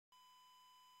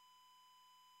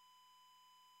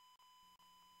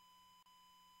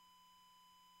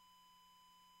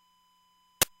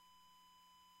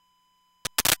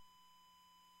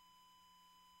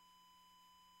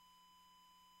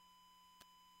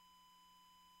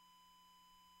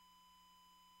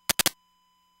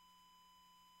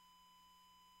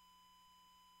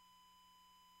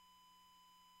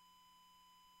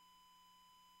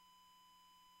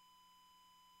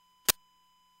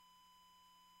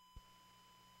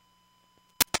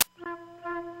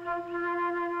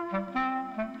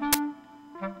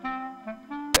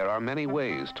There are many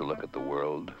ways to look at the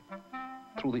world,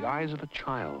 through the eyes of a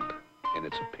child in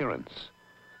its appearance,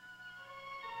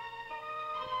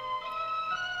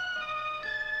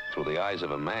 through the eyes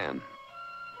of a man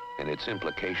in its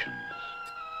implications.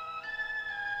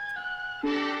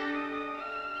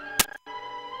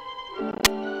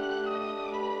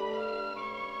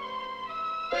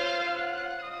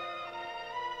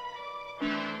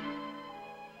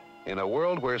 In a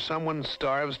world where someone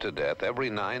starves to death every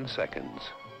 9 seconds,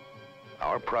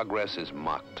 our progress is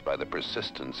mocked by the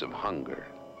persistence of hunger,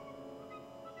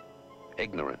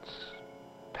 ignorance,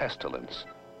 pestilence,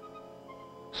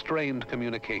 strained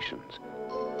communications,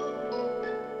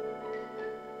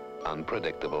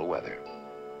 unpredictable weather.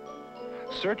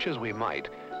 Search as we might,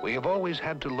 we have always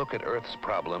had to look at Earth's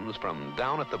problems from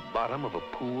down at the bottom of a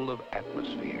pool of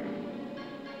atmosphere.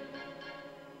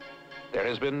 There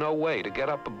has been no way to get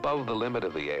up above the limit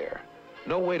of the air,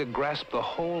 no way to grasp the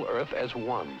whole Earth as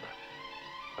one,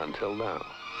 until now.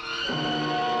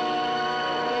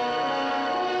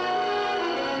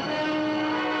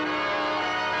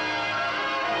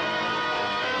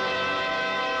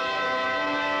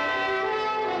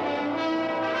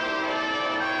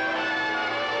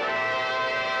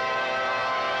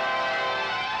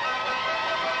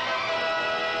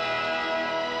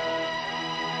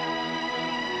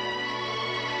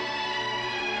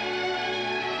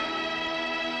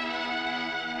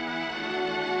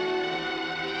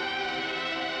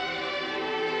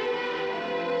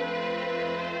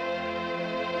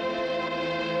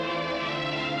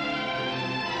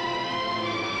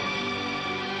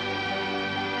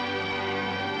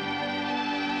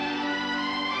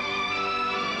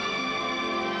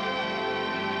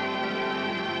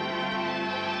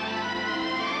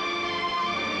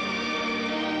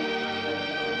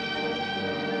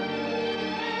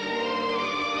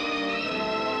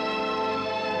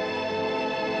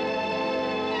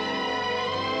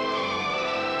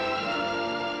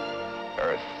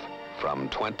 From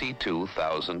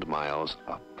 22,000 miles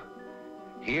up.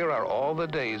 Here are all the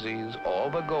daisies, all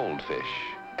the goldfish,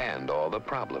 and all the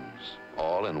problems,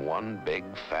 all in one big,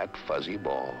 fat, fuzzy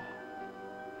ball.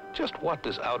 Just what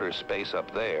does outer space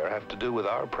up there have to do with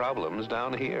our problems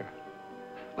down here?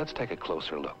 Let's take a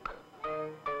closer look.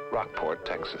 Rockport,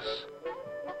 Texas.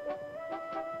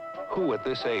 Who at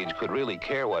this age could really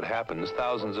care what happens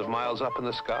thousands of miles up in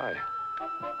the sky?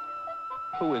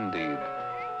 Who indeed?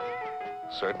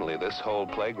 Certainly this whole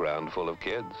playground full of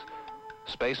kids.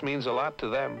 Space means a lot to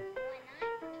them.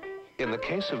 In the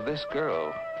case of this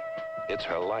girl, it's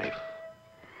her life.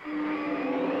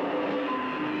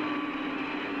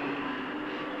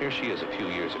 Here she is a few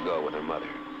years ago with her mother.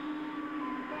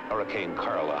 Hurricane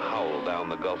Carla howled down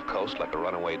the Gulf Coast like a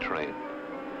runaway train.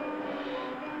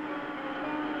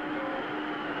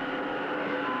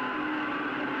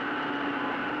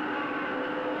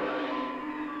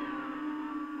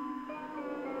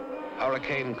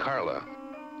 Hurricane Carla,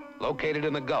 located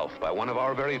in the Gulf by one of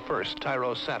our very first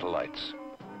Tyro satellites.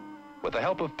 With the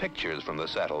help of pictures from the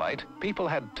satellite, people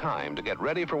had time to get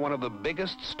ready for one of the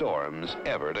biggest storms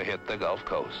ever to hit the Gulf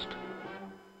Coast.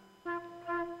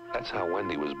 That's how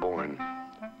Wendy was born,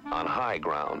 on high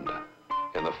ground,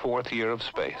 in the 4th year of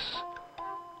space.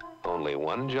 Only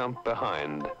one jump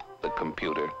behind the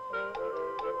computer,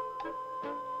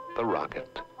 the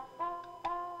rocket,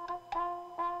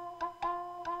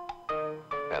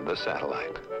 and the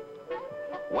satellite.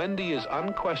 Wendy is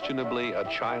unquestionably a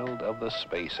child of the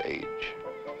space age.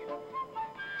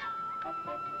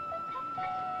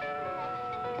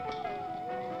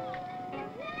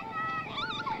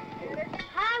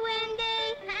 Hi, Wendy.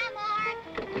 Hi, Mark.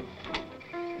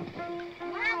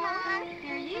 Hi, Mark.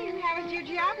 Here you. How was your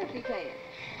geography test?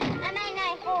 I made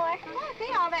 94. Well, I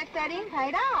see all that studying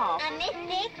paid off. I missed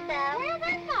 6, though. Well,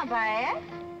 that's not bad.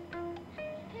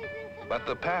 But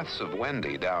the paths of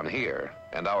Wendy down here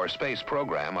and our space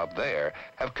program up there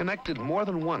have connected more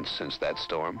than once since that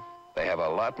storm. They have a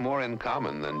lot more in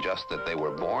common than just that they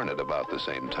were born at about the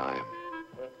same time.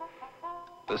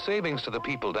 The savings to the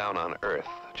people down on Earth,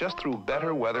 just through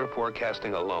better weather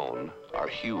forecasting alone, are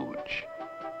huge.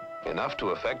 Enough to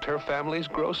affect her family's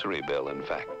grocery bill, in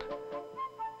fact.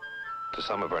 To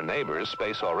some of her neighbors,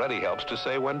 space already helps to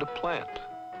say when to plant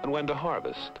and when to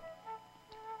harvest.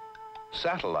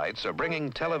 Satellites are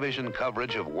bringing television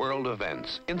coverage of world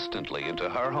events instantly into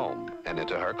her home and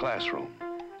into her classroom,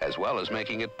 as well as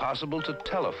making it possible to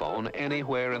telephone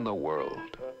anywhere in the world.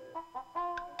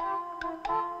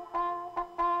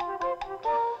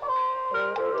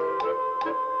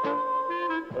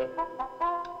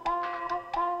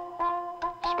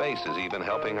 space is even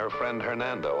helping her friend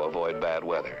Hernando avoid bad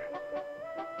weather.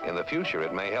 In the future,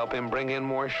 it may help him bring in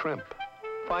more shrimp,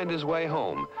 find his way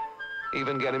home,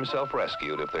 even get himself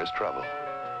rescued if there's trouble.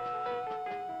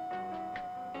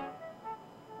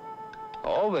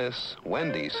 All this,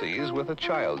 Wendy sees with a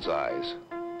child's eyes.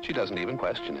 She doesn't even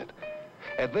question it.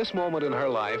 At this moment in her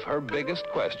life, her biggest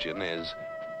question is,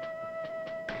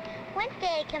 When's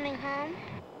Daddy coming home?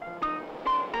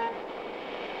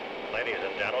 Ladies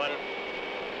and gentlemen,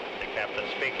 the captain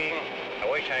speaking. I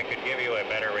wish I could give you a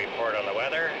better report on the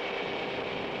weather,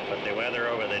 but the weather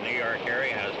over the New York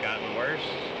area has gotten worse,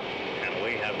 and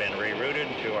we have been rerouted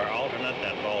to our alternate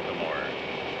at Baltimore.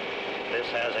 This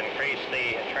has increased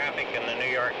the traffic in the New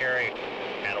York area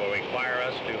and will require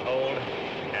us to hold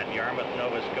at Yarmouth,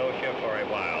 Nova Scotia for a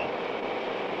while.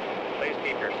 Please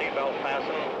keep your seatbelt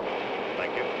fastened.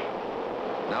 Thank you.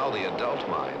 now the adult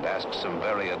mind asks some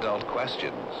very adult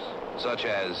questions, such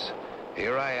as,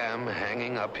 here I am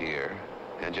hanging up here,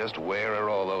 and just where are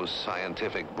all those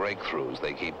scientific breakthroughs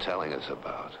they keep telling us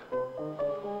about?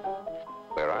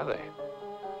 Where are they?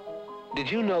 Did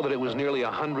you know that it was nearly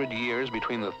 100 years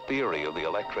between the theory of the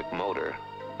electric motor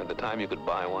and the time you could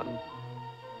buy one?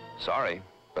 Sorry,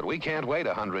 but we can't wait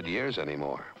 100 years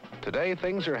anymore. Today,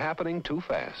 things are happening too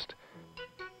fast.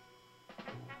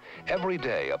 Every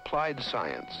day, applied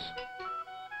science,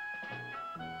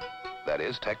 that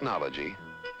is technology,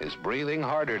 is breathing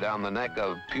harder down the neck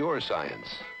of pure science,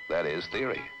 that is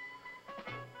theory.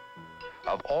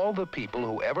 Of all the people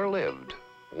who ever lived,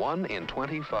 1 in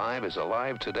 25 is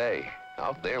alive today,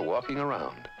 out there walking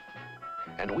around.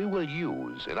 And we will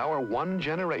use, in our one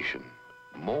generation,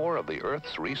 more of the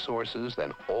Earth's resources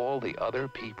than all the other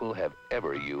people have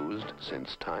ever used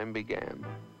since time began.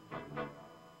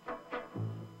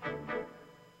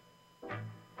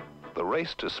 The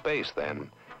race to space, then,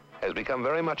 has become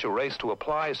very much a race to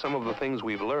apply some of the things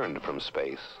we've learned from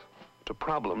space to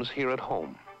problems here at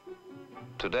home.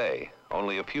 Today,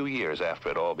 only a few years after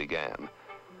it all began,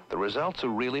 the results are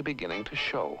really beginning to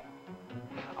show.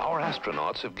 Our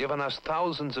astronauts have given us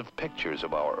thousands of pictures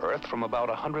of our Earth from about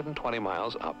 120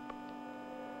 miles up.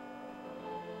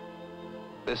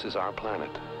 This is our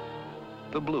planet,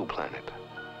 the blue planet.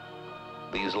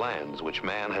 These lands which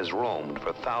man has roamed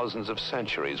for thousands of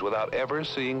centuries without ever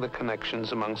seeing the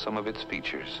connections among some of its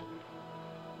features.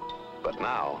 But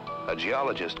now, a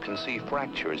geologist can see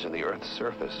fractures in the Earth's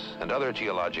surface and other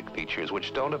geologic features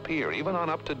which don't appear even on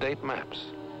up-to-date maps.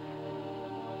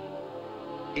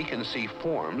 He can see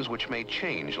forms which may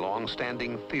change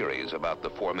long-standing theories about the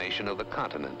formation of the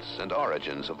continents and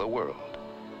origins of the world.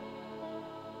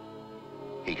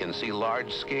 He can see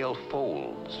large-scale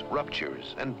folds,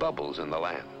 ruptures, and bubbles in the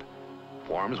land,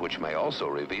 forms which may also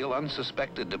reveal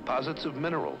unsuspected deposits of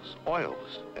minerals,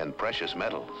 oils, and precious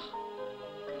metals.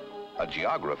 A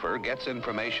geographer gets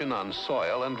information on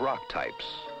soil and rock types,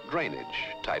 drainage,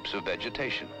 types of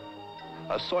vegetation.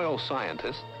 A soil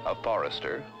scientist, a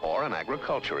forester, or an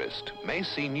agriculturist may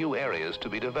see new areas to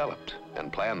be developed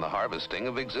and plan the harvesting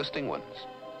of existing ones.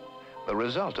 The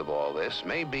result of all this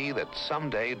may be that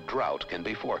someday drought can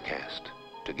be forecast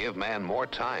to give man more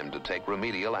time to take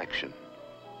remedial action.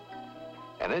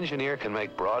 An engineer can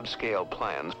make broad-scale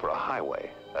plans for a highway,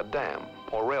 a dam,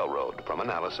 or railroad from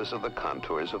analysis of the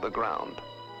contours of the ground.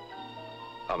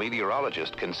 A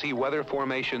meteorologist can see weather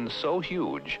formations so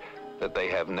huge that they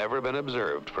have never been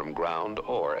observed from ground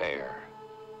or air.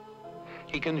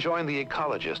 He can join the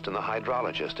ecologist and the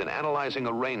hydrologist in analyzing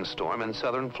a rainstorm in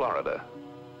southern Florida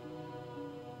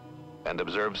and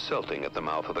observe silting at the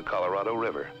mouth of the Colorado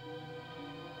River.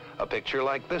 A picture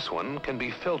like this one can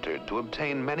be filtered to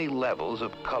obtain many levels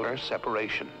of color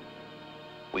separation.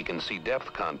 We can see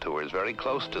depth contours very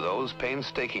close to those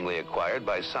painstakingly acquired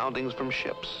by soundings from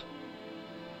ships.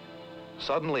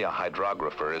 Suddenly, a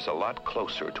hydrographer is a lot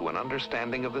closer to an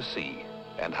understanding of the sea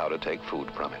and how to take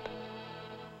food from it.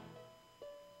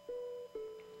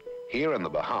 Here in the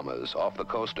Bahamas, off the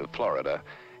coast of Florida,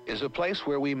 is a place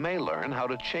where we may learn how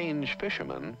to change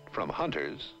fishermen from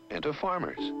hunters into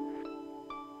farmers.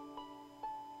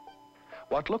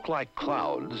 What look like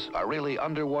clouds are really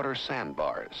underwater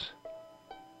sandbars.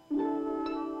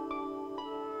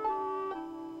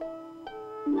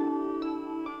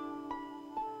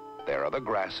 There are the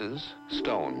grasses,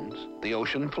 stones, the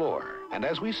ocean floor, and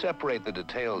as we separate the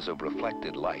details of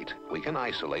reflected light, we can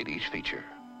isolate each feature.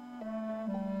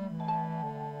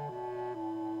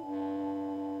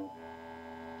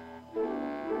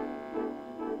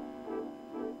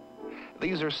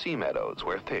 These are sea meadows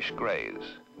where fish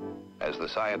graze. As the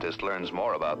scientist learns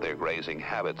more about their grazing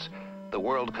habits, the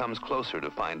world comes closer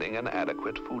to finding an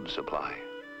adequate food supply.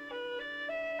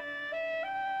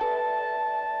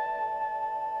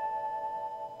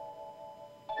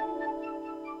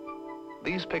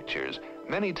 These pictures,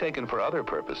 many taken for other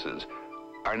purposes,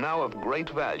 are now of great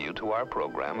value to our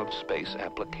program of space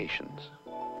applications.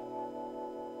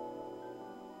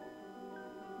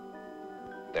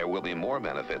 There will be more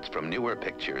benefits from newer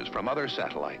pictures from other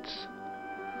satellites.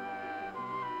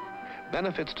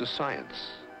 Benefits to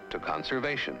science, to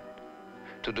conservation,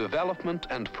 to development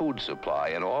and food supply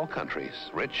in all countries,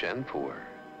 rich and poor.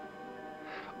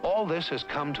 All this has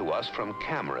come to us from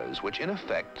cameras which, in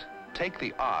effect, take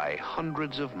the eye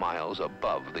hundreds of miles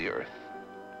above the Earth.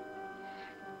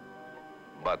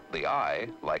 But the eye,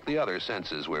 like the other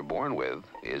senses we're born with,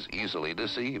 is easily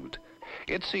deceived.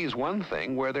 It sees one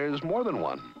thing where there's more than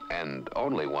one, and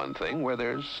only one thing where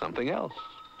there's something else.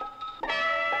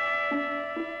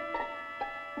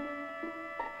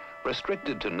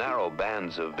 Restricted to narrow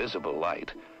bands of visible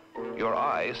light, your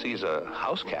eye sees a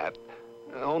house cat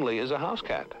only as a house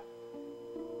cat.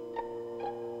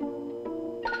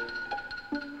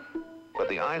 But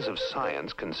the eyes of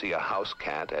science can see a house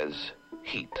cat as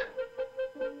heat,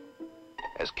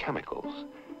 as chemicals,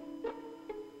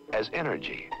 as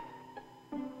energy,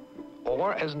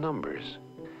 or as numbers.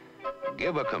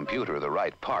 Give a computer the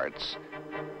right parts,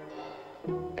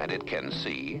 and it can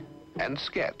see and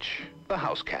sketch the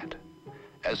house cat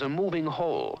as a moving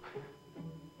whole.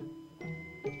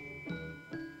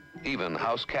 Even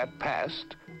house cat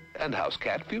past and house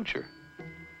cat future.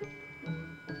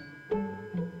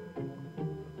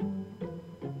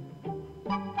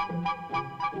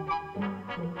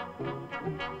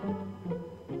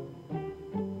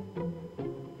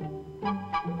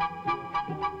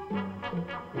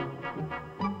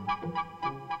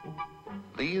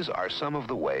 These are some of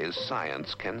the ways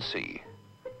science can see.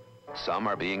 Some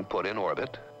are being put in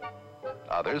orbit.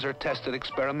 Others are tested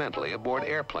experimentally aboard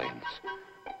airplanes.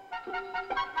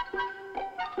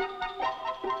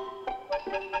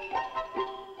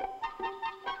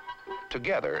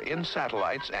 Together, in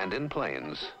satellites and in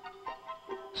planes,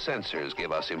 sensors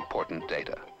give us important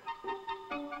data.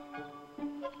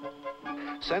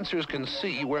 Sensors can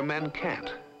see where men can't,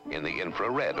 in the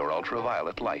infrared or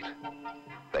ultraviolet light.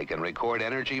 They can record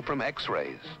energy from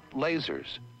X-rays,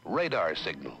 lasers, radar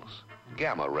signals,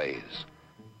 gamma rays.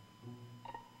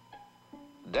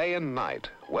 Day and night,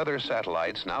 weather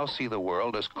satellites now see the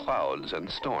world as clouds and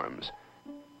storms.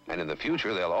 And in the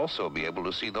future, they'll also be able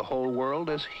to see the whole world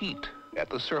as heat at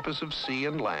the surface of sea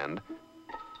and land,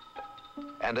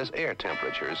 and as air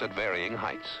temperatures at varying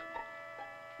heights.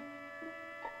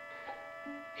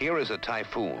 Here is a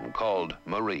typhoon called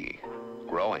Marie,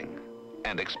 growing,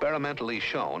 and experimentally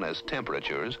shown as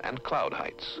temperatures and cloud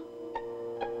heights.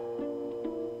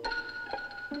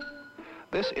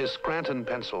 This is Scranton,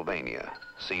 Pennsylvania,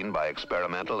 seen by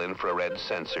experimental infrared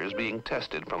sensors being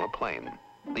tested from a plane.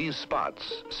 These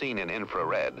spots, seen in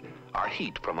infrared, are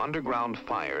heat from underground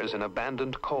fires in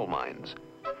abandoned coal mines.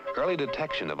 Early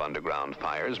detection of underground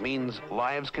fires means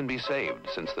lives can be saved,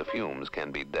 since the fumes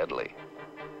can be deadly.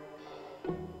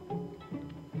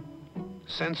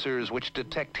 Sensors which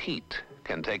detect heat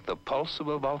can take the pulse of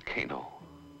a volcano.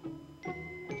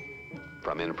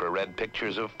 From infrared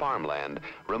pictures of farmland,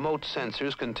 remote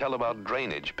sensors can tell about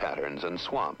drainage patterns and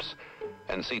swamps,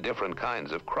 and see different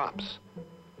kinds of crops.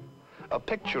 A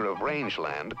picture of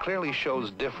rangeland clearly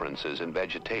shows differences in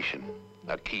vegetation,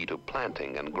 a key to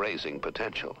planting and grazing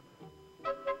potential.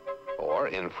 Or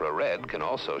infrared can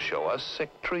also show us sick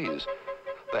trees.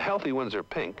 The healthy ones are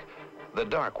pink, the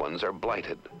dark ones are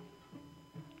blighted.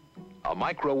 A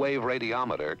microwave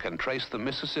radiometer can trace the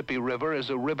Mississippi River as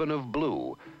a ribbon of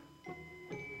blue,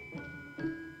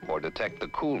 or detect the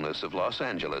coolness of Los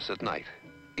Angeles at night,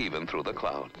 even through the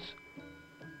clouds.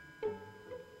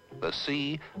 The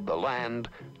sea, the land,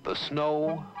 the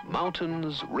snow,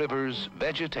 mountains, rivers,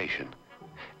 vegetation.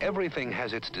 Everything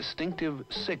has its distinctive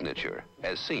signature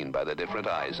as seen by the different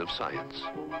eyes of science.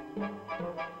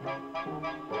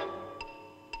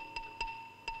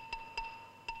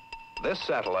 This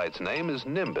satellite's name is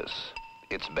Nimbus.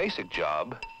 Its basic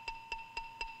job,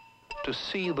 to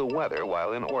see the weather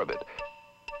while in orbit.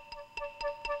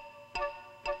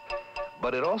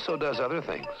 But it also does other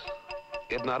things.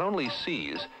 It not only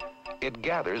sees, it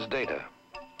gathers data.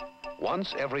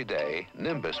 Once every day,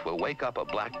 Nimbus will wake up a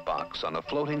black box on a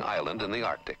floating island in the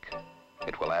Arctic.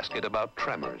 It will ask it about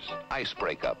tremors, ice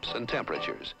breakups, and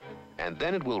temperatures, and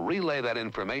then it will relay that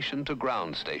information to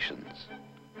ground stations.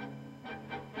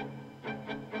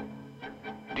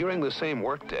 During the same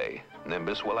workday,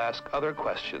 Nimbus will ask other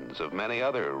questions of many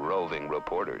other roving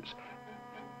reporters.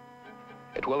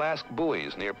 It will ask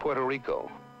buoys near Puerto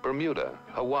Rico, Bermuda,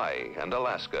 Hawaii, and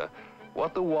Alaska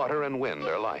what the water and wind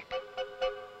are like.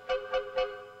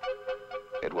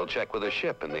 It will check with a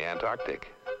ship in the Antarctic.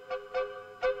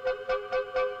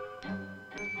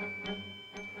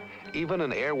 even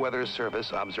an Air Weather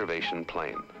Service observation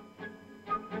plane.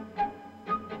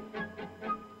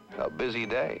 A busy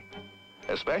day,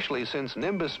 especially since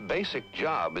Nimbus' basic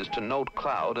job is to note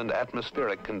cloud and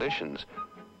atmospheric conditions,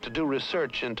 to do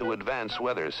research into advanced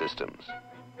weather systems.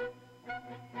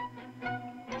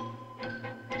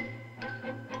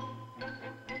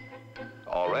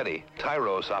 Already,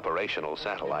 Tyros operational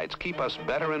satellites keep us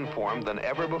better informed than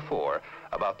ever before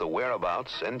about the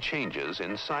whereabouts and changes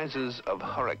in sizes of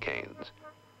hurricanes.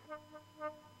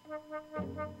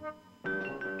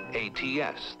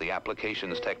 ATS, the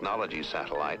Applications Technology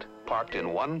Satellite, parked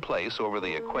in one place over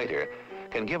the equator,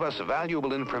 can give us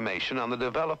valuable information on the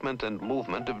development and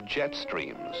movement of jet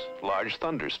streams, large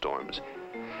thunderstorms,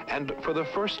 and for the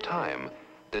first time,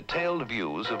 detailed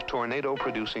views of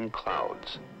tornado-producing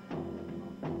clouds.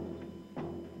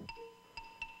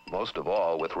 Most of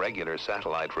all, with regular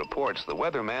satellite reports, the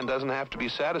weatherman doesn't have to be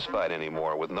satisfied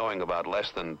anymore with knowing about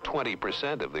less than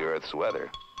 20% of the Earth's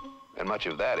weather, and much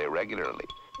of that irregularly.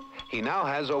 He now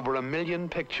has over 1 million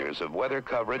pictures of weather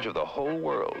coverage of the whole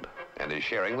world and is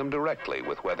sharing them directly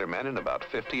with weathermen in about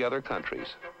 50 other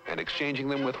countries and exchanging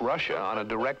them with Russia on a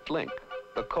direct link,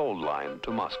 the cold line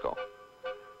to Moscow.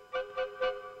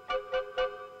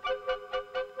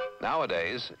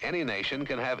 Nowadays, any nation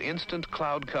can have instant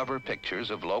cloud cover pictures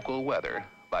of local weather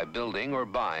by building or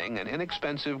buying an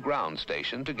inexpensive ground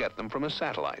station to get them from a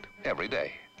satellite every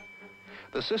day.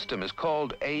 The system is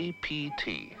called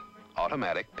APT,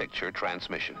 Automatic Picture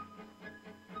Transmission.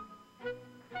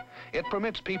 It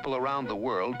permits people around the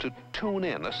world to tune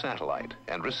in a satellite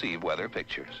and receive weather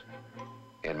pictures.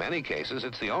 In many cases,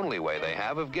 it's the only way they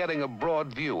have of getting a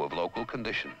broad view of local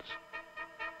conditions.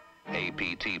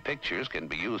 APT pictures can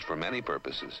be used for many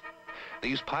purposes.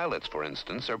 These pilots, for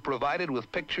instance, are provided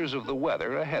with pictures of the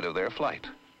weather ahead of their flight.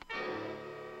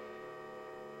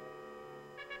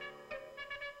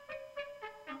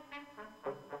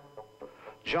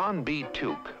 John B.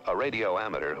 Tuke, a radio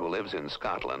amateur who lives in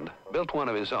Scotland, built one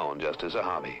of his own just as a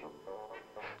hobby.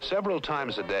 Several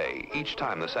times a day, each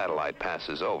time the satellite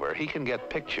passes over, he can get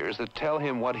pictures that tell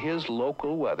him what his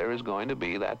local weather is going to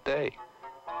be that day.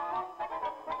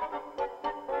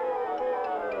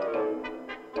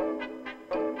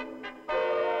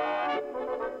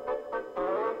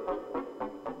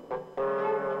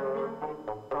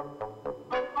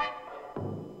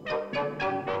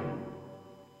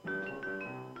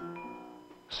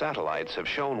 Satellites have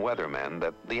shown weathermen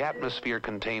that the atmosphere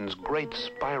contains great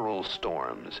spiral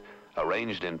storms,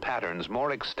 arranged in patterns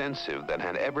more extensive than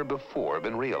had ever before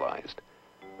been realized.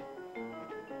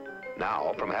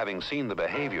 Now, from having seen the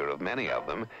behavior of many of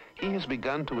them, he has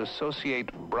begun to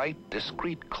associate bright,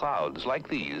 discrete clouds like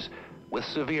these with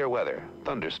severe weather,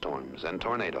 thunderstorms, and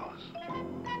tornadoes.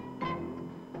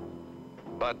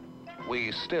 But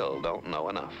we still don't know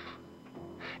enough.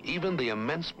 Even the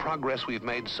immense progress we've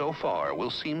made so far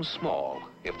will seem small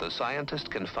if the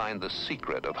scientist can find the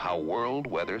secret of how world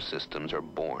weather systems are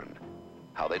born,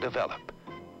 how they develop,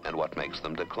 and what makes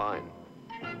them decline.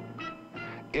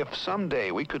 If someday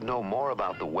we could know more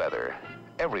about the weather,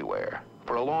 everywhere,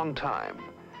 for a long time,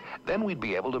 then we'd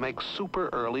be able to make super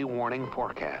early warning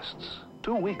forecasts,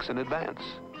 2 weeks in advance.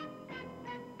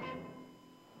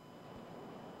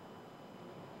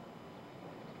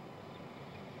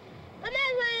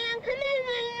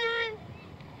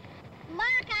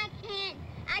 Mark,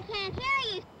 I can't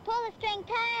hear you. Pull the string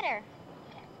tighter.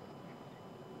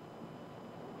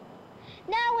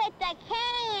 No, with the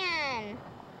can.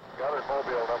 Goddard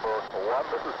Mobile number 1,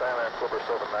 this is San Ann Clipper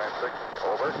 796,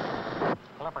 over.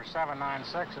 Clipper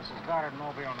 796, this is Goddard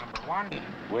Mobile number 1.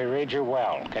 We read you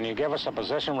well. Can you give us a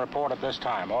position report at this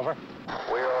time, over?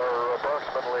 We are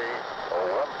approximately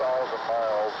 1,000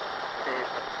 miles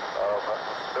east of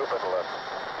Newfoundland.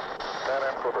 San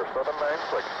Ann Clipper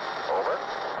 796, over.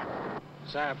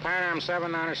 Pan Am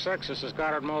 796, this is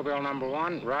Goddard Mobile number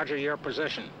 1. Roger, your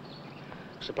position.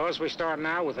 Suppose we start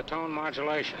now with the tone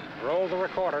modulation. Roll the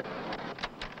recorder.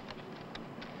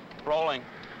 Rolling.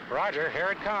 Roger, here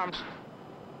it comes.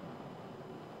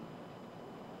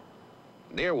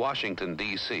 Near Washington,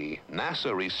 D.C.,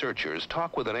 NASA researchers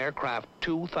talk with an aircraft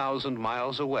 2,000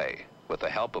 miles away with the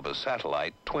help of a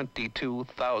satellite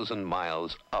 22,000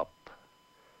 miles up.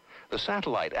 The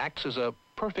satellite acts as a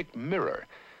perfect mirror.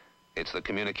 It's the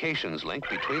communications link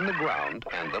between the ground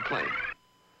and the plane.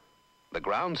 The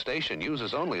ground station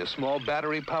uses only a small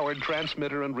battery-powered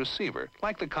transmitter and receiver,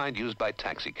 like the kind used by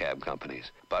taxicab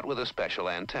companies, but with a special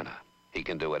antenna. He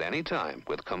can do it any time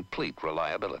with complete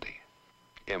reliability.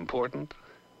 Important?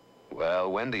 Well,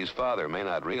 Wendy's father may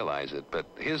not realize it, but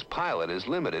his pilot is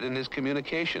limited in his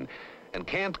communication and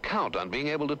can't count on being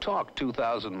able to talk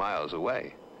 2,000 miles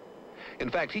away. In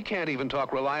fact, he can't even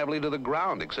talk reliably to the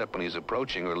ground except when he's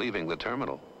approaching or leaving the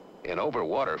terminal. In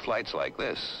overwater flights like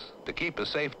this, to keep a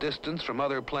safe distance from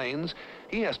other planes,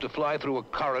 he has to fly through a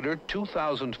corridor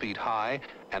 2,000 feet high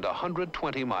and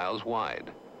 120 miles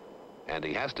wide. And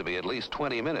he has to be at least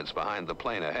 20 minutes behind the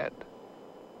plane ahead.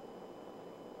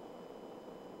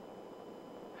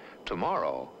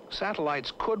 Tomorrow,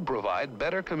 satellites could provide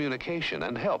better communication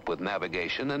and help with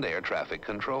navigation and air traffic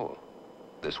control.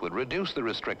 This would reduce the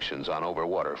restrictions on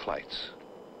overwater flights.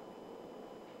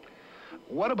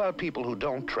 What about people who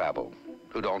don't travel,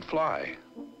 who don't fly,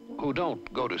 who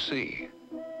don't go to sea?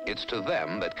 It's to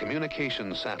them that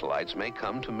communication satellites may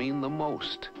come to mean the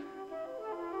most.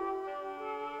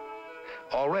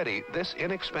 Already, this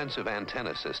inexpensive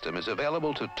antenna system is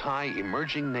available to tie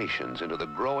emerging nations into the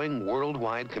growing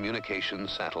worldwide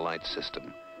communications satellite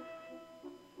system.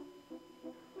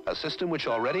 A system which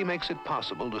already makes it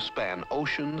possible to span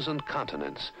oceans and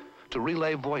continents, to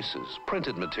relay voices,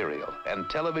 printed material, and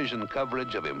television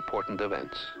coverage of important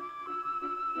events.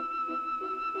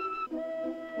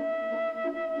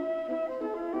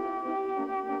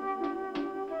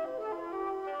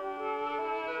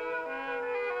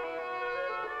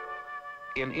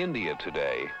 In India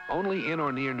today, only in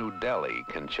or near New Delhi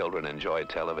can children enjoy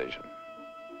television.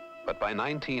 But by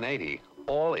 1980,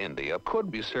 all India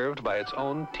could be served by its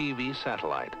own TV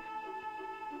satellite,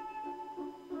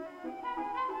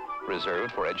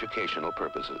 reserved for educational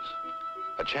purposes.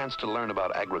 A chance to learn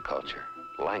about agriculture,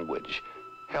 language,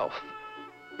 health,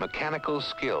 mechanical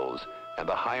skills, and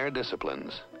the higher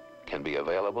disciplines can be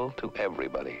available to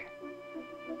everybody.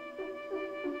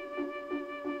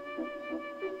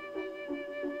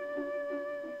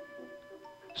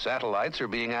 Satellites are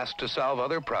being asked to solve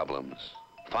other problems.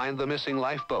 Find the missing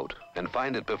lifeboat and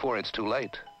find it before it's too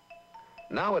late.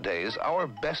 Nowadays, our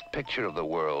best picture of the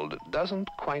world doesn't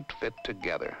quite fit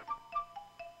together.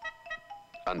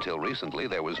 Until recently,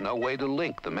 there was no way to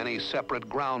link the many separate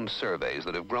ground surveys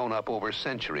that have grown up over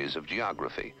centuries of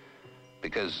geography,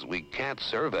 because we can't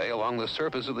survey along the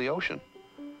surface of the ocean.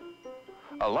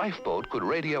 A lifeboat could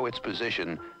radio its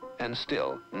position and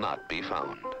still not be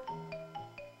found.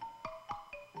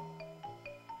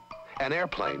 An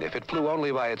airplane, if it flew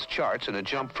only by its charts in a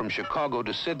jump from Chicago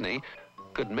to Sydney,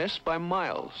 could miss by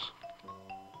miles.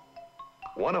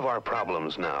 One of our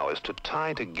problems now is to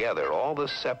tie together all the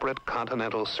separate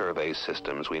continental survey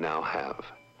systems we now have.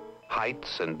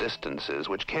 Heights and distances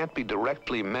which can't be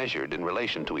directly measured in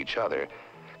relation to each other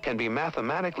can be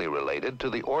mathematically related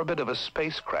to the orbit of a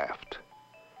spacecraft.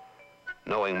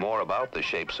 Knowing more about the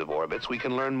shapes of orbits, we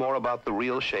can learn more about the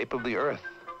real shape of the Earth,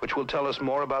 which will tell us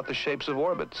more about the shapes of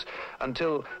orbits,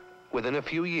 until, within a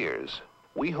few years,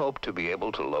 we hope to be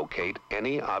able to locate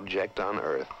any object on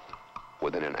Earth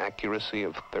within an accuracy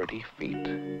of 30 feet.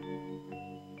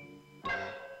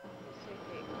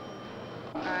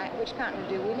 All right, which continent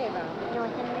do we live on?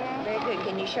 North America. Very good.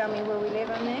 Can you show me where we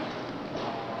live on there?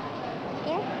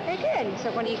 Yeah. Very good.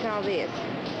 So what do you call this?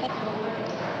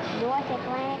 North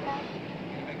Atlantica.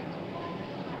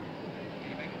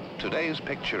 Today's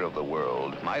picture of the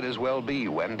world might as well be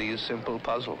Wendy's simple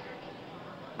puzzle,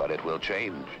 but it will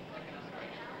change.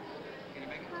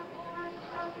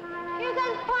 Here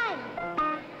comes one.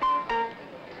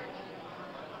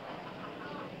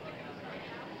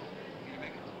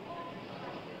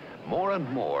 More and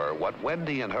more, what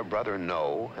Wendy and her brother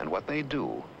know and what they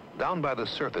do down by the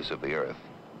surface of the Earth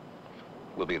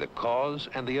will be the cause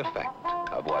and the effect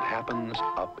of what happens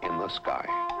up in the sky.